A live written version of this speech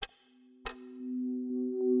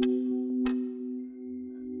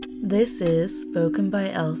This is Spoken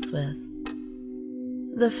by Elswith,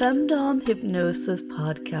 the Femdom Hypnosis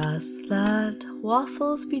podcast that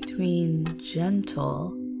waffles between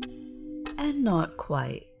gentle and not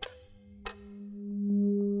quite.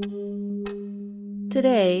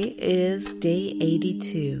 Today is day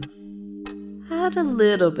 82. Had a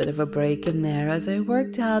little bit of a break in there as I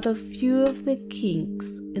worked out a few of the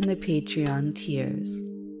kinks in the Patreon tiers.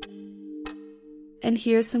 And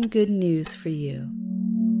here's some good news for you.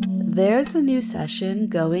 There's a new session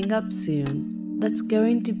going up soon that's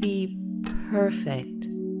going to be perfect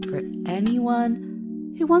for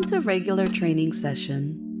anyone who wants a regular training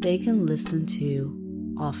session they can listen to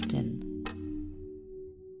often.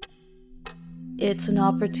 It's an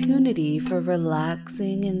opportunity for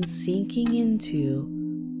relaxing and sinking into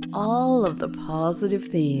all of the positive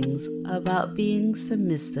things about being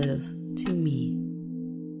submissive to me.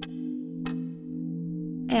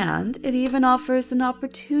 And it even offers an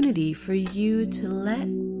opportunity for you to let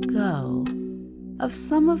go of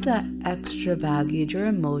some of that extra baggage or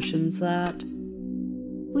emotions that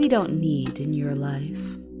we don't need in your life.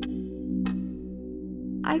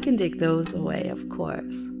 I can take those away, of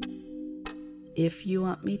course, if you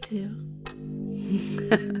want me to.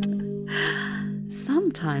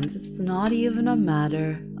 Sometimes it's not even a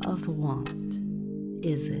matter of want,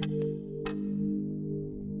 is it?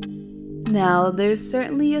 Now, there's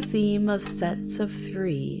certainly a theme of sets of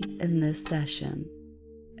 3 in this session.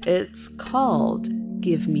 It's called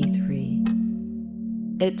Give Me 3.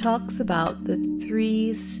 It talks about the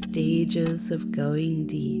 3 stages of going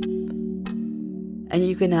deep. And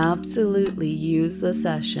you can absolutely use the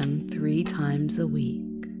session 3 times a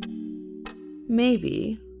week.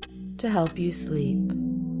 Maybe to help you sleep,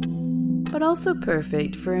 but also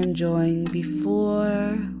perfect for enjoying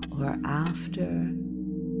before or after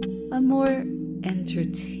a more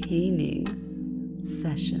entertaining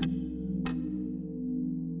session.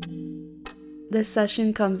 This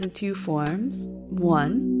session comes in 2 forms.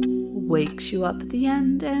 One wakes you up at the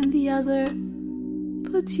end, and the other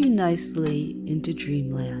puts you nicely into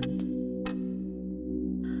dreamland.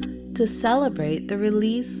 To celebrate the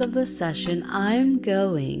release of the session, I'm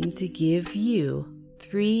going to give you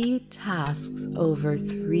 3 tasks over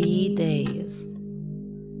 3 days.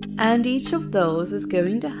 And each of those is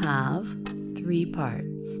going to have 3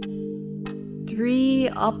 parts. 3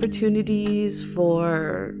 opportunities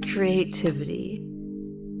for creativity.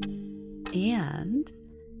 And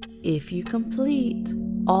if you complete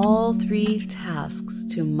all 3 tasks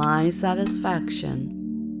to my satisfaction,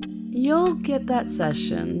 you'll get that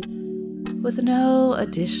session with no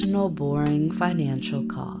additional boring financial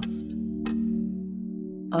cost.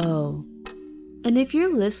 Oh, and if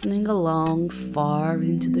you're listening along far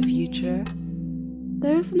into the future,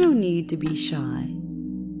 there's no need to be shy.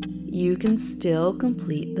 You can still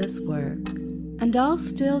complete this work, and I'll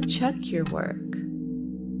still check your work.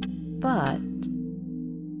 But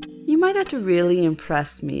you might have to really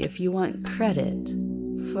impress me if you want credit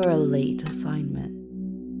for a late assignment.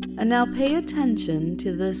 And now pay attention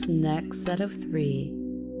to this next set of 3,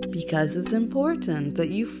 because it's important that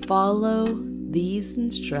you follow these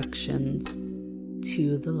instructions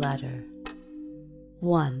to the letter.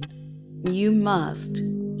 1. You must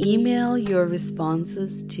email your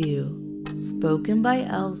responses to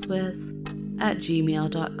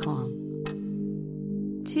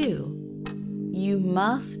spokenbyelswith@gmail.com. 2. You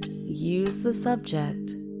must use the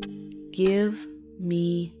subject, Give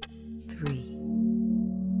Me 3.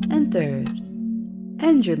 And 3rd,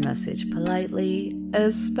 end your message politely,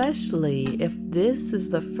 especially if this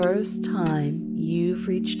is the first time you've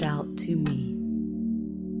reached out to me.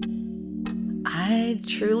 I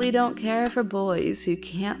truly don't care for boys who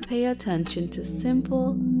can't pay attention to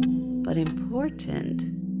simple but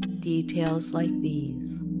important details like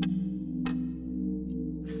these.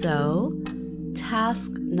 So,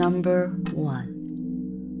 task number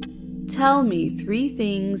 1. Tell me 3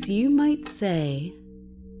 things you might say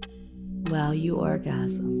while you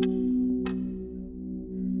orgasm.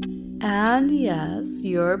 And yes,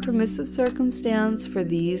 your permissive circumstance for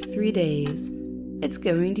these 3 days, it's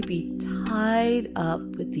going to be tied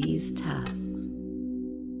up with these tasks.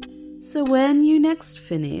 So when you next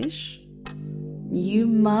finish, you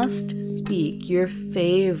must speak your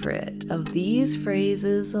favorite of these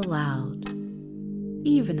phrases aloud,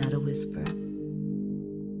 even at a whisper.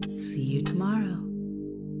 See you tomorrow.